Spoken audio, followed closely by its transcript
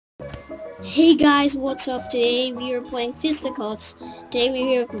Hey guys, what's up? Today we are playing Fisticuffs. Today we're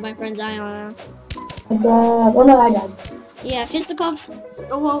here with my friend Zion. Oh no, I died. Yeah, Fisticuffs.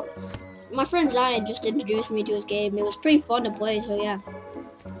 Oh well, my friend Zion just introduced me to his game. It was pretty fun to play, so yeah.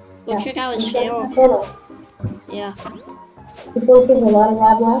 Go check out his channel. Yeah. He posts a lot of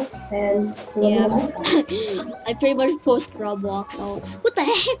Roblox and yeah. I pretty much post Roblox. So what the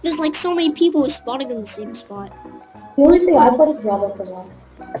heck? There's like so many people spawning in the same spot. The only thing I post is Roblox as well.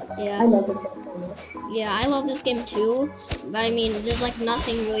 Yeah. I love this game so much. Yeah, I love this game too. But I mean, there's like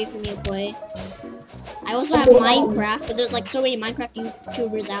nothing really for me to play. I also have Minecraft, but there's like so many Minecraft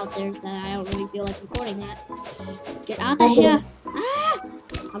YouTubers out there that I don't really feel like recording that. Get out of here! Ah!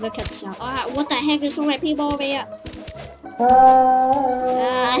 I'm gonna cut this out. What the heck? There's so many people over here.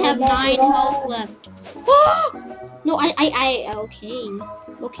 I have 9 health left. No,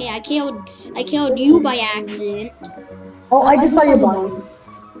 okay, I killed you by accident. Oh, I just saw your body.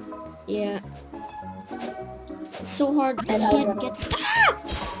 Yeah. It's so hard. I can't get.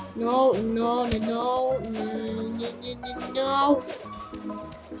 No.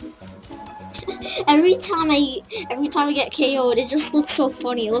 every time I get KO'd, it just looks so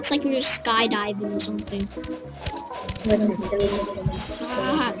funny. It looks like you're skydiving or something.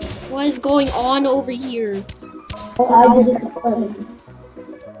 What is going on over here?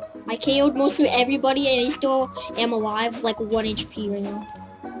 I KO'd mostly everybody, and I still am alive, like 1 HP right now,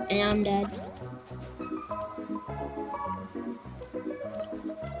 and I'm dead.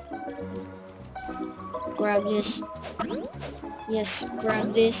 Grab this. Yes,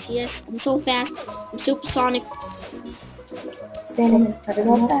 grab this. Yes, I'm so fast. I'm supersonic. Same. Gotta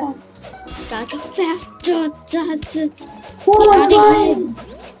go fast. Gotta go fast.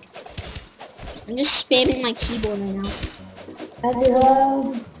 I'm just spamming my keyboard right now.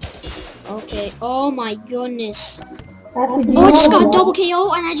 Okay. Oh my goodness. Oh, I just got double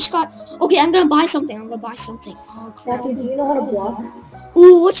KO, and I just got. Okay, I'm gonna buy something. Oh crap. Do you know how to block?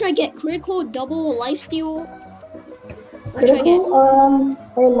 Ooh, what should I get? Critical, double, lifesteal? What should I get? Or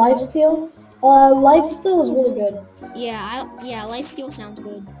lifesteal? Lifesteal is really good. Yeah, lifesteal sounds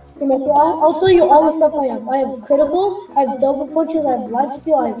good. I'll tell you all the stuff I have. I have critical, I have double punches, I have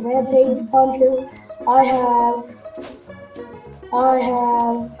lifesteal, I have rampage punches, I have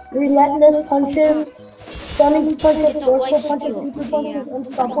relentless punches, stunning punches, forceful punches, super punches,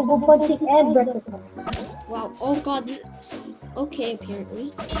 unstoppable punches, and reckless punches. Wow, oh god, okay,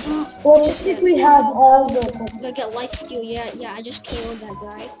 apparently. So I typically have all the punches. I'm gonna get lifesteal, yeah, I just KO'd that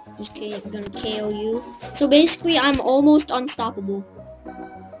guy. Just gonna KO you. So basically, I'm almost unstoppable.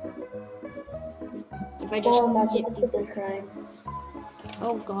 If I just hit people.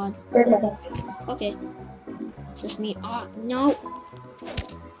 Oh god. Okay. Just me. No.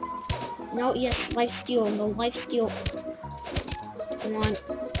 No, yes, lifesteal. No, lifesteal. Come on.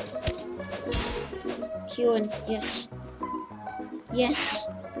 Healing. Yes. Yes.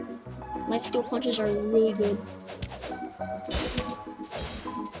 Lifesteal punches are really good.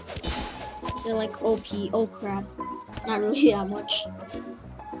 They're like OP. Oh crap. Not really that much.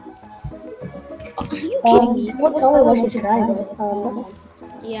 Are you kidding me?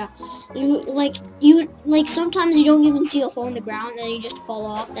 Yeah, you sometimes you don't even see a hole in the ground and then you just fall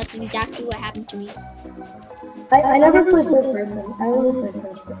off. That's exactly what happened to me. I never play first person. I only play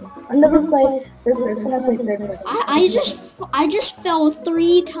first person. I never play first person. I play third person. I just fell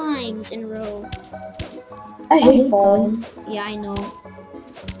 3 times in a row. I hate falling. Yeah, I know.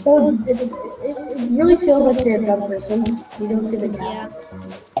 So it really feels like you're a dumb person. You don't see the gap. Yeah.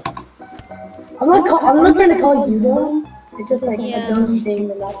 I'm not trying to call you dumb. It's just like a dumb thing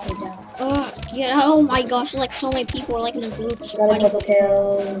to not play down. Yeah, oh my gosh, there's like so many people like in a group.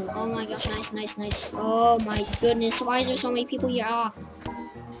 Oh my gosh, nice. Oh my goodness, why is there so many people here?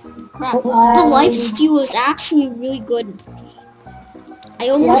 Crap. The lifesteal is actually really good. I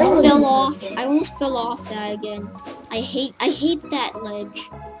almost fell off that again. I hate that ledge.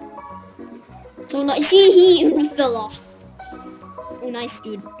 So nice. See, he even fell off. Oh, nice,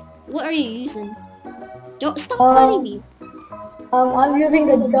 dude. What are you using? Don't stop fighting me. I'm using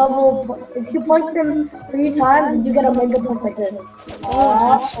the double. If you punch them 3 times, you get a mega punch like this.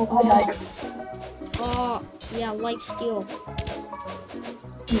 Nice. I died. Yeah, lifesteal.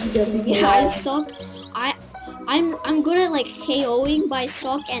 Yeah, I suck. I'm good at like KOing, but I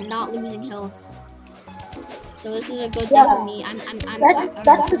suck at not losing health. So this is a good thing for me.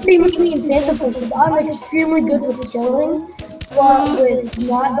 That's the same with me in Phantom Punches. I'm extremely good with killing, but with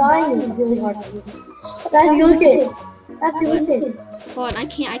not dying is really hard to do. That's really good. Hold on, I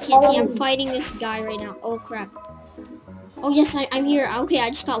can't see. I'm fighting this guy right now. Oh crap. Oh yes, I'm here. Okay, I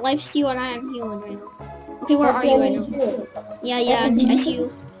just got life steal and I am healing right now. Okay, where are you right now? Yeah, I see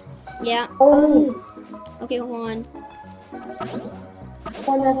you. Yeah. Oh, Okay, hold on.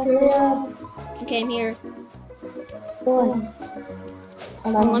 one area. Okay, I'm here. One.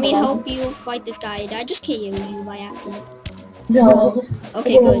 Let me help you fight this guy. Did I just KO you by accident? No.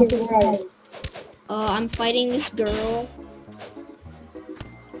 Okay, good. Right. I'm fighting this girl.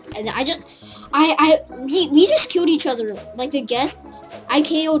 And we just killed each other. Like the guest, I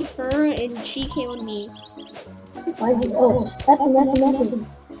KO'd her and she KO'd me. Oh, that's nothing.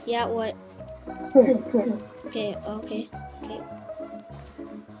 Yeah, what? Here. Okay.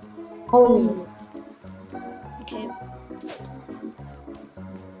 Follow me. Okay.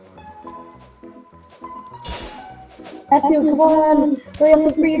 Matthew, come on. Hurry up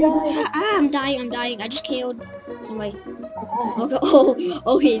before you die. I'm dying. I just KO'd somebody. Okay. Oh,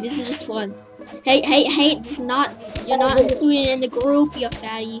 okay. This is just fun. Hey! This is not. You're not included in the group, you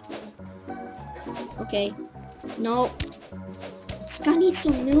fatty. Okay. No. This guy needs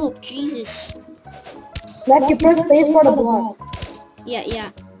some milk. Jesus. Matthew, press space bar to block. Yeah.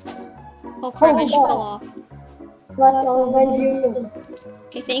 Oh crap! I just fell off. Left, I'll avenge you.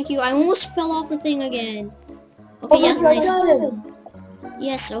 Okay, thank you. I almost fell off the thing again. Okay, yes, nice.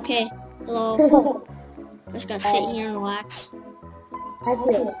 Yes, okay. Hello. I'm just gonna sit here and relax.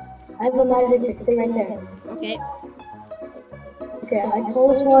 Matthew, I have a magic trick. Stay right there. Okay. Okay, I call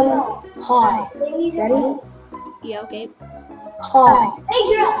this one high. Ready? Yeah, okay. High.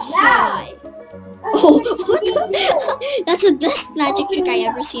 Hi. Oh, what the? That's the best magic trick I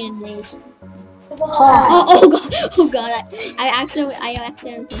ever seen in days. High. Oh god. I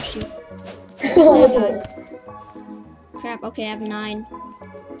accidentally pushed you. Oh my god. Crap, okay, I have 9.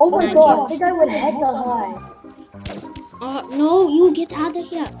 Oh my 9 god, I kills. think I went heck high. No, you get out of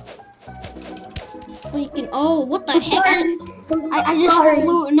here. Freaking, oh, what the heck? I just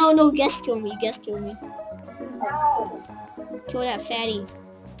flew. No, guest kill me. Kill that fatty.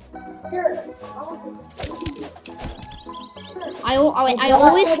 I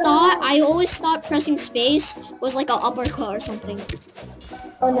always thought pressing space was like an uppercut or something.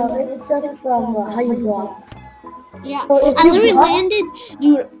 Oh no, it's just how you block. Yeah, So I literally landed,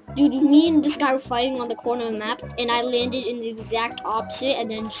 dude, me and this guy were fighting on the corner of the map, and I landed in the exact opposite and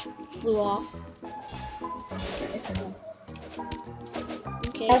then flew off.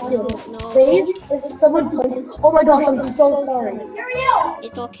 Okay, no. Space, if someone punches. Oh my gosh, I'm so sorry.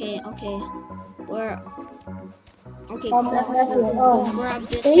 It's okay. We're okay. Grab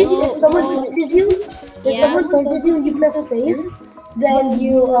this. Space, if someone punches you, and you press space, then they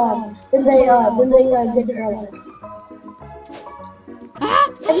get paralyzed.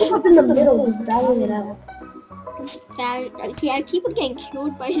 Everyone's up in the middle, just battling it out. This fat. Okay, I keep on getting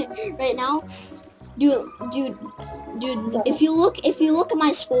killed by it right now. Dude. If you look at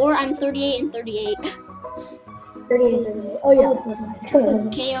my score, I'm 38 and 38. 38. Oh yeah.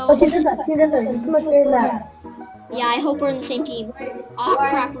 KO. Oh, just too much fair map. Yeah, I hope we're in the same team. Oh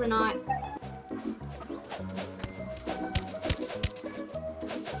crap, we're not.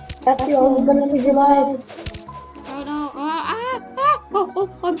 That's the only gonna save your life. Oh no. Oh,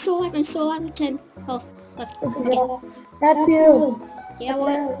 I'm so alive with 10 health left. Okay. Matthew. Yeah,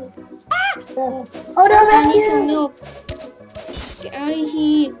 what? Oh no, Matthew. I need some milk. Get out of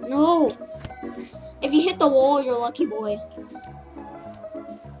here. No. If you hit the wall, you're a lucky boy.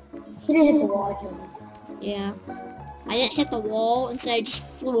 He didn't hit the wall, I killed him. Yeah. I didn't hit the wall, instead I just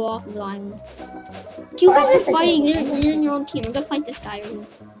flew off of the island. You guys are fighting, you're in your own team. I'm gonna fight this guy right here.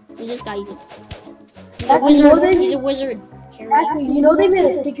 Who's this guy? He's a wizard. He's a wizard. Actually, you know they made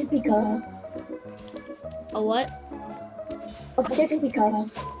a fisticuff. A what? A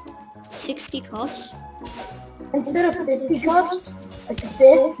fisticuffs. 60 cuffs? Instead of fisticuffs, like a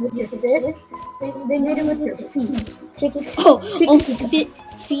fist with your fist, they made it with your feet.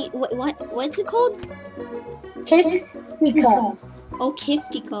 Feet. What's it called? Fisticuffs. Oh,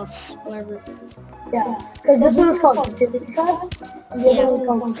 kickty-cuffs, whatever. Yeah, because this one is called fisticuffs, and the other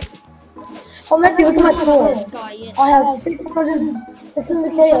one is called. Oh, Matthew, look at my score. Guy, yes. I have 600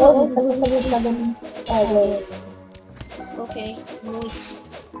 KOs and 777 rolls. Okay, nice.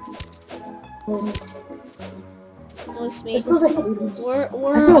 Nice, mate. This feels like noodles. We're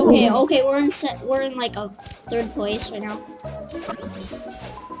in like a 3rd place right now.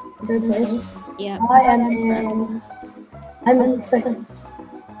 3rd place? Yeah. I'm in 2nd.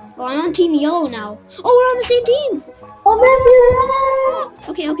 Oh, I'm on Team Yellow now. Oh, we're on the same team! Oh, Matthew!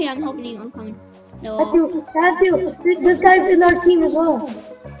 Okay, I'm helping you. I'm coming. No. Matthew! This guy's in our team as well.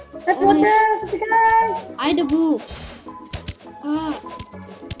 That's the guy! Ida Boo.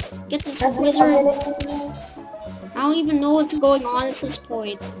 Get this wizard. I don't even know what's going on at this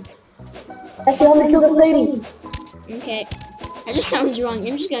point. Matthew, I'm gonna kill this lady. Okay. That just sounds wrong.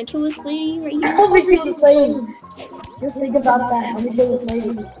 I'm just gonna kill this lady right here. Help me kill this lady. Just think about that. Help me kill this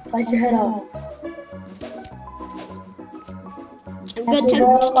lady. Slice your head off. I'm gonna attempt to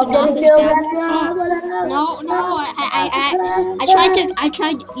knock this back. No. I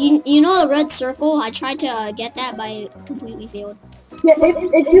tried. You know the red circle? I tried to get that, but I completely failed. Yeah,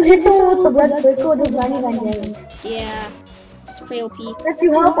 if you hit someone with the red circle, it does 99 damage. Yeah, it's pretty OP. If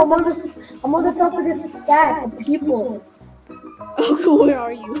you help, I'm on the top of this stack of people. Oh, cool. Where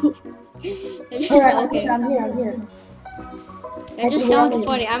are you? Alright, Okay. I'm here. That just sounds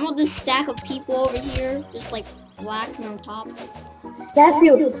funny. I'm on this stack of people over here, just like relaxing on top.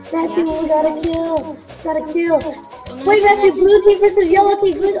 Matthew, we gotta kill. Wait, Matthew, blue team versus yellow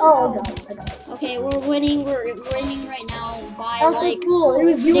team. Oh god. Okay, we're winning. We're winning right now by That was like so cool. It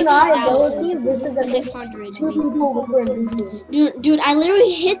was you and I, yellow team versus 600. two people who were in blue team. Dude, I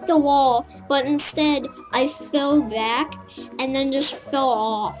literally hit the wall, but instead I fell back and then just fell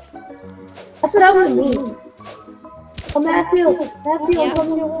off. That's what happened to me. Oh, Matthew, I'm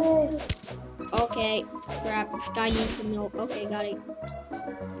coming your way. Okay, crap, this guy needs some milk. Okay, got it.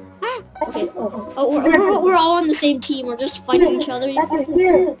 Ah, okay. Oh, Oh, we're all on the same team. We're just fighting each other.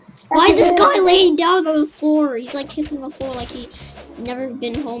 here. Why is this guy laying down on the floor? He's like kissing the floor like he never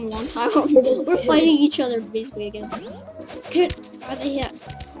been home a long time. We're fighting each other basically again. Get out of here.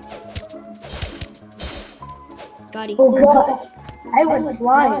 Got it. Oh gosh, I went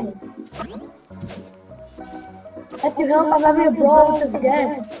flying. Matthew, help, I'm having a brawl with this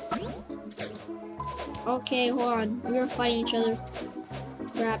guest. Okay, hold on. We are fighting each other.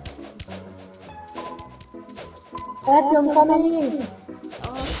 Crap. Matthew, I'm coming.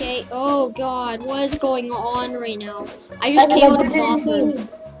 Okay. Oh god, what is going on right now? I just KO'd a Cloffer.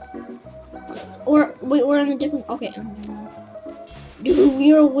 Or wait, we're on a different. Okay. Dude,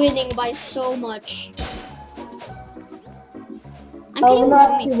 we are winning by so much. I'm Oh, we're getting so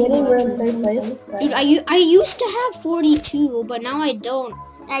not many winning, we're in people. third place. Dude, I used to have 42, but now I don't.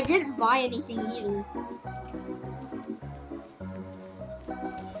 I didn't buy anything either.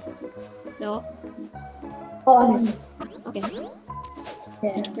 No. Oh, I'm in. Okay.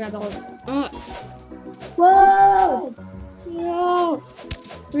 Yeah. Grab all of it. Whoa! Yo!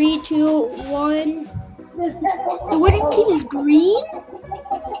 3, 2, 1. The winning team is green?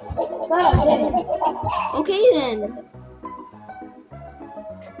 Okay then.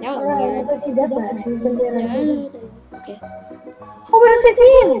 That was weird. Let's see deathmatch. Who's gonna be in Okay. Oh, we're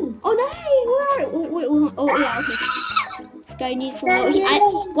 16! Oh nice! Wait. Oh yeah. Okay. This guy needs some.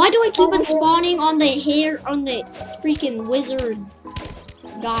 Why do I keep on spawning on the freaking wizard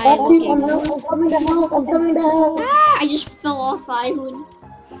guy? I'm coming to help. Ah! I just fell off island.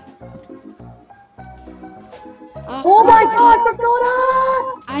 Oh my god, what's going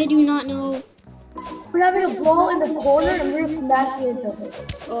on? I do not know. We're having a brawl in the corner and we're smashing each other.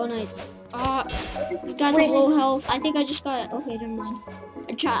 Oh nice. This guy's at low health. I think I just got. Okay, never mind.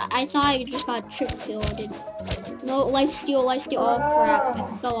 I thought I just got triple kill. I didn't. No, lifesteal. Oh crap! I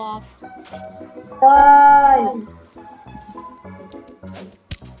fell off. Die!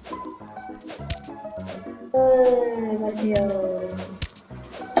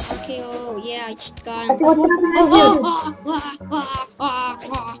 Okay, oh yeah, I just got him.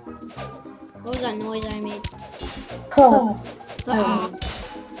 What was that noise I made?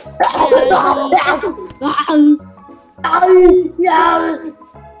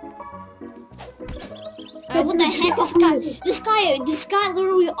 What the heck? This guy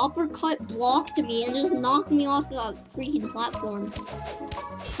literally uppercut blocked me and just knocked me off the freaking platform. Get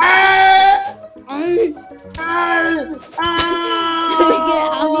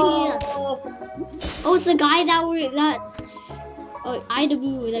out of here! Oh, it's the guy IW,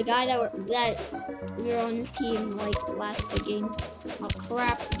 the guy that we were on his team like last game. Oh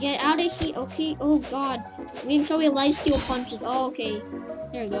crap! Get out of here! Okay. Oh god, I'm getting so many lifesteal punches. Oh okay,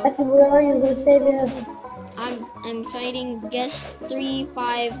 there we go. Where are you? Who's saving? I'm fighting guest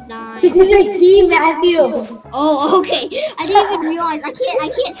 359. This is your team, Matthew. Oh, okay. I didn't even realize. I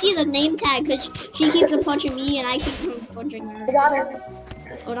can't see the name tag because she keeps on punching me and I keep on punching her. I got her.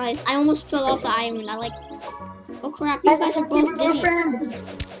 Oh, nice. I almost fell off the island. Oh crap! You guys are both dizzy.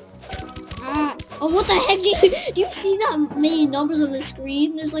 Oh, what the heck? Do you see that many numbers on the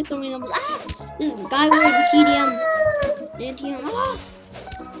screen? There's like so many numbers. This is the guy wearing TDM.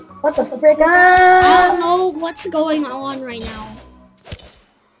 What the frick? I don't know what's going on right now.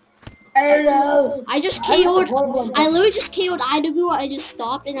 I don't know. I just KO'd. I literally just KO'd IW. I just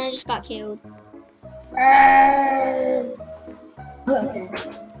stopped and I just got KO'd. Okay.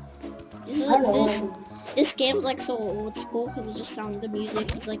 This game's like so old school because it just sounds, the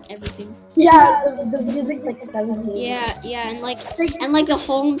music is like everything. Yeah, the music's like 17. Yeah, and like the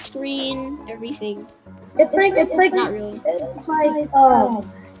home screen, everything. It's like Not really.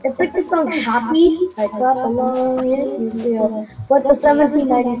 It's like the song Happy. I clap along if you feel. But the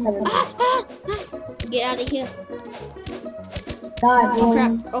 1797. Get out of here. Die,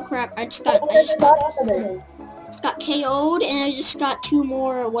 boy. Oh crap, I just got KO'd and I just got 2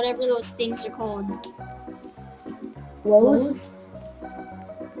 more, whatever those things are called. Rose?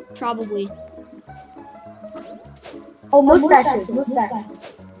 Probably. Oh, mustaches. Mustache.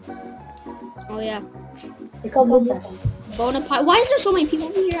 Oh yeah. They call mustache. Bonaparte. Why is there so many people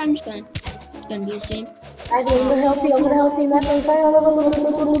over here? I'm just gonna do the same. I'm gonna help you.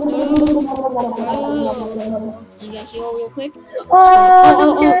 You got heal real quick.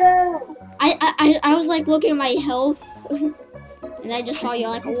 Oh. I was like looking at my health, and I just saw you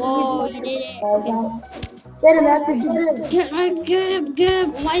like, whoa, you did it. Get him, Matthew, get him. Get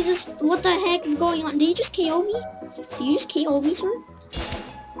him. Why is this? What the heck is going on? Did you just KO me? Did you just KO me, sir?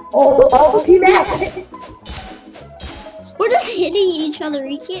 Oh, P-Mac. We're just hitting each other.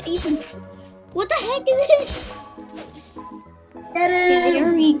 We can't even. What the heck is this? Get him. Yeah,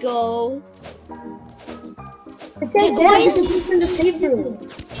 there we go. Okay, why is this in the safe room?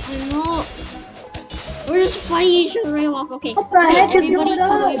 I know. We're just fighting each other right off. Okay. What the heck is everybody going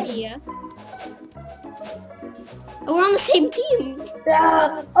come on? with me, yeah? Oh, we're on the same team.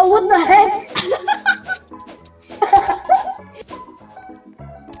 Yeah. Oh, what the heck?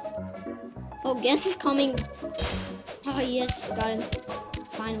 Oh, guess is coming. Oh yes, got him.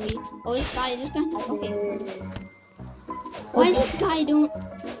 Finally. Oh, this guy. Okay. Why is this guy doing?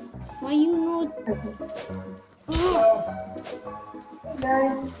 Why you know? Oh.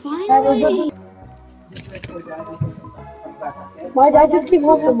 Finally. My dad just came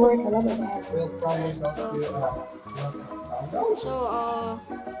home from work. I love my dad. So,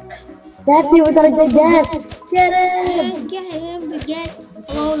 Matthew, we got a good guest. Get him. Get him, the guest.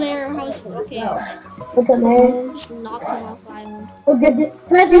 Hello there, house. Okay. What's up, man? Just knocked him off the island. Okay,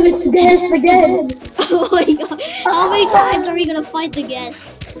 Matthew, it's the guest again. Oh my god. How many times are we gonna fight the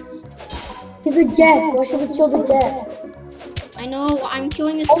guest? He's a guest. Why should we kill the guest? I know, I'm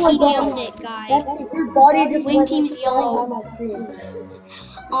killing this TDM guy. That's your body just Wing went team's yellow. on my screen.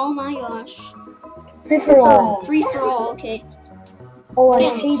 Oh my gosh. Free for all. Free for all, okay. Oh, I It's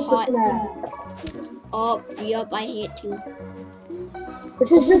getting hate hot. this map. Oh, yup, I hate it too.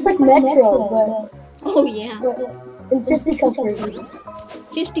 This is just like Metro, Oh yeah. but in Fisticuffs version.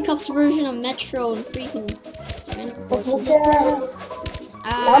 Fisticuffs version of Metro and freaking random horses.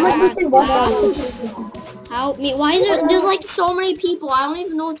 How am I supposed to watch this? Help me. Why is there's like so many people. I don't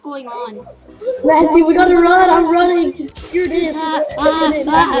even know what's going on. Matthew, we gotta run. I'm running. You're this.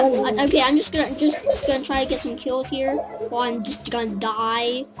 Okay, I'm just gonna try to get some kills here. Well, I'm just gonna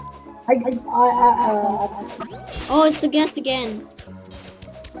die. Oh, it's the guest again.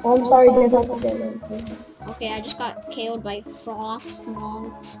 Oh, I'm sorry, guys. Okay, I just got killed by Frost,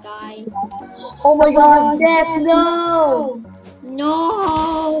 Monk, Sky. Oh my gosh, yes, no!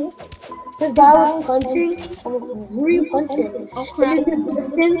 No! This guy was punching. Who are you punching? Oh crap. In the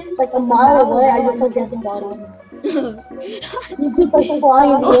distance, like a mile away, I just saw Guest's body. He's just like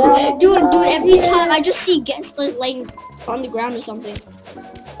flying around. Dude, every time I just see Guest like laying on the ground or something.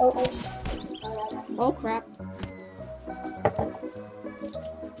 Oh crap.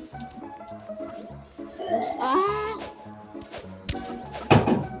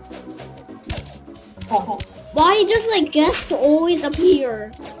 Why does like Guest always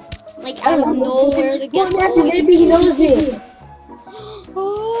appear? Like out of nowhere, the Guest always maybe he knows you.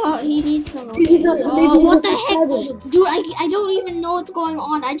 Oh, he needs some. Okay. Oh, what the heck, dude? I don't even know what's going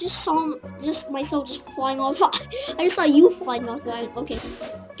on. I just saw myself just flying off. I just saw you flying off the island. Okay,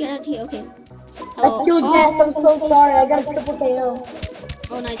 get out of here. Okay. I killed Guest. I'm so sorry. I got a triple KO.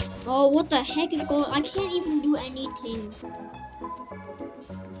 Oh, nice. Oh, what the heck is going on? I can't even do anything.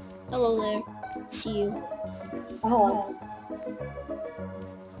 Hello there. See you. Oh.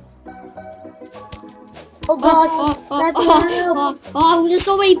 Oh gosh. Oh, there's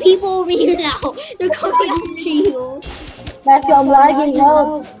so many people over here now. They're coming after you. Matthew, I'm lagging.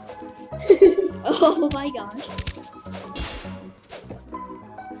 Help. Oh my gosh.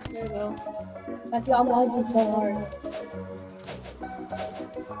 There we go. Matthew, I'm lagging so hard.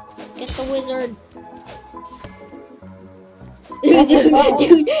 Get the wizard.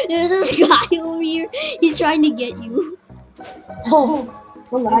 Dude, there's this guy over here. He's trying to get you. Oh,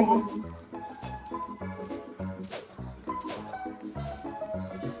 I'm lagging.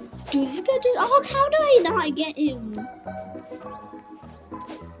 Dude, this guy did. Oh, how do I not get him?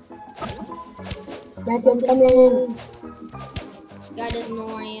 Matthew, I'm coming. This guy doesn't know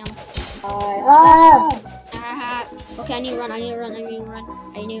where I am. Okay, I need to run. I need to run. I need to run.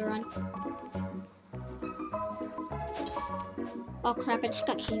 I need to run. Oh crap! I just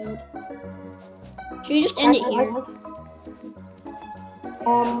got killed. Should we just end it here?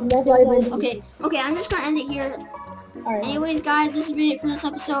 Okay. Okay, I'm just gonna end it here. Alright. Anyways, guys, this has been it for this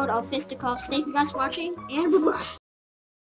episode of Fisticuffs. Thank you guys for watching, and bye-bye.